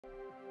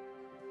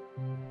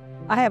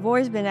I have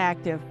always been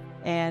active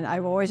and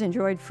I've always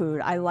enjoyed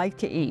food. I like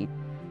to eat.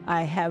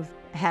 I have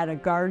had a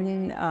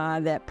garden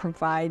that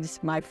provides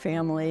my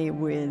family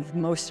with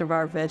most of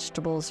our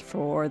vegetables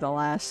for the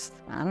last,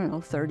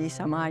 30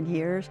 some odd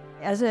years.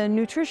 As a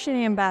nutrition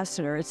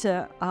ambassador, it's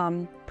a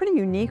pretty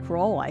unique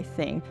role, I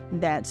think,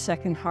 that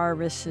Second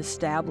Harvest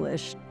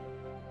established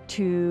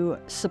to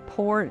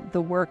support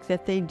the work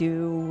that they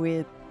do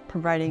with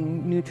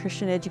providing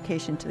nutrition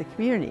education to the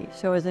community.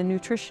 So as a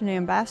nutrition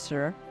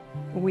ambassador,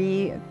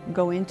 we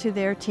go into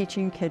their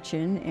teaching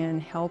kitchen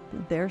and help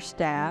their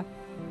staff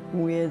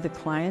with the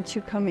clients who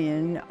come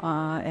in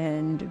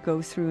and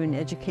go through an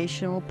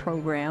educational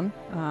program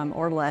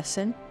or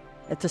lesson.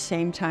 At the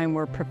same time,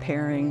 we're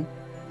preparing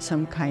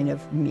some kind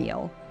of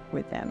meal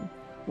with them.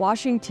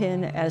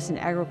 Washington, as an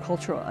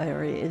agricultural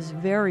area, is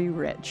very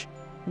rich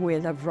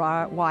with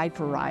a wide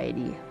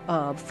variety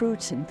of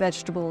fruits and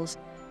vegetables,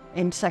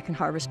 and Second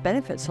Harvest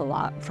benefits a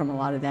lot from a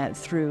lot of that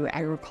through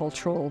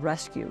agricultural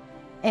rescue.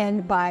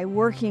 And by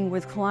working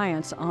with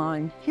clients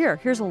on,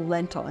 here's a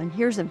lentil, and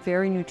here's a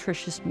very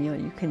nutritious meal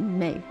you can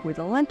make with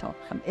a lentil.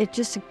 It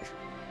just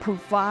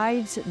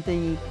provides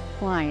the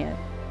client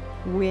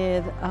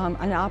with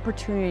an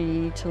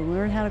opportunity to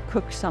learn how to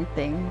cook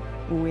something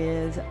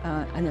with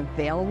an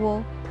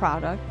available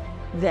product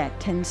that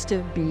tends to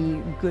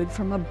be good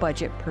from a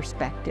budget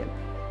perspective.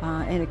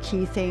 And a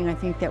key thing I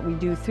think that we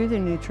do through the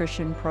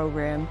nutrition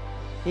program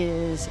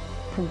is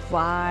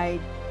provide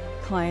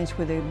clients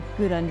with a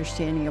good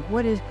understanding of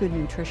what is good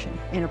nutrition.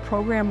 And a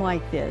program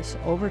like this,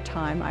 over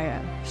time, I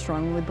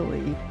strongly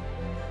believe,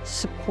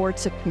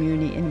 supports a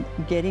community in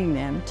getting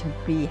them to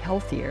be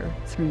healthier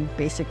through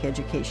basic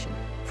education.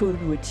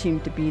 Food would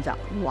seem to be the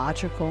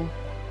logical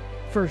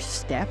first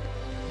step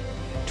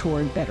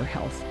toward better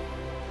health.